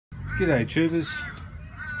G'day tubers.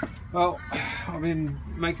 Well, I've been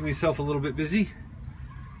making myself a little bit busy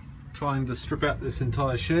trying to strip out this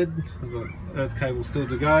entire shed. I've got earth cable still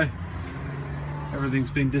to go. Everything's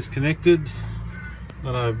been disconnected.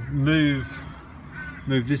 I'm gonna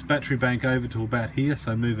move this battery bank over to about here,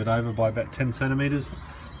 so move it over by about 10 centimeters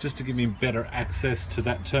just to give me better access to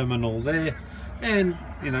that terminal there. And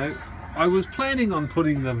you know, I was planning on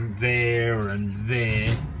putting them there and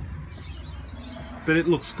there, but it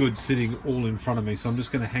looks good sitting all in front of me, so I'm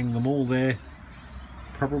just going to hang them all there.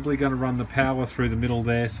 Probably going to run the power through the middle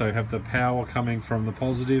there, so have the power coming from the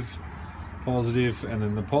positive, and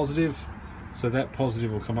then the positive. So that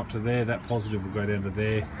positive will come up to there, that positive will go down to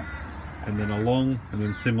there, and then along, and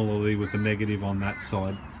then similarly with the negative on that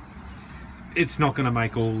side. It's not going to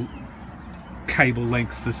make all cable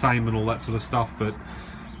lengths the same and all that sort of stuff, but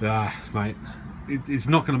mate, it's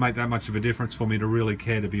not going to make that much of a difference for me to really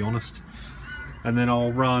care, to be honest. And then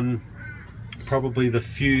I'll run probably the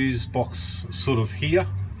fuse box sort of here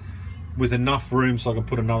with enough room so I can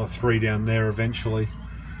put another 3 down there eventually.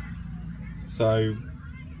 So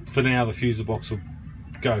for now the fuse box will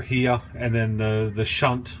go here, and then the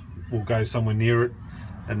shunt will go somewhere near it,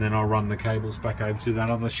 and then I'll run the cables back over to that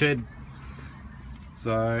other shed.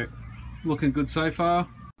 So looking good so far.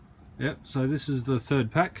 Yep, so this is the 3rd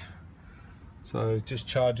pack. So just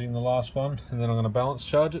charging the last one, and then I'm going to balance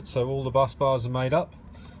charge it, so all the bus bars are made up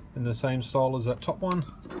in the same style as that top one.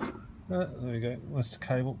 There we go, that's the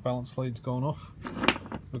cable, balance lead's gone off.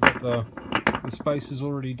 We've got the spacers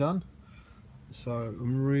already done, so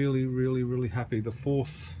I'm really happy. The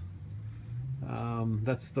 4th,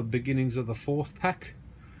 that's the beginnings of the 4th pack.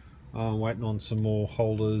 I'm waiting on some more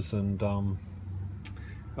holders, and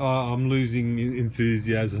I'm losing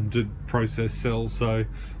enthusiasm to process cells, so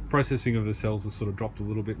processing of the cells has sort of dropped a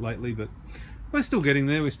little bit lately, but we're still getting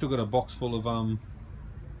there. We've still got a box full of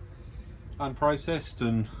unprocessed,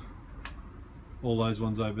 and all those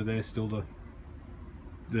ones over there still to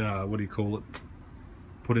what do you call it,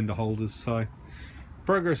 put into holders. So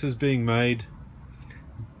progress is being made.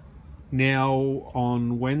 Now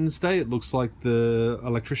on Wednesday it looks like the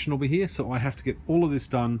electrician will be here, so I have to get all of this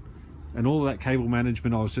done, and all of that cable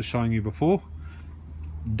management I was just showing you before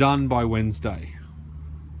done by Wednesday.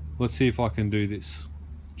 Let's see if I can do this.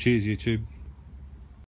 Cheers, YouTube.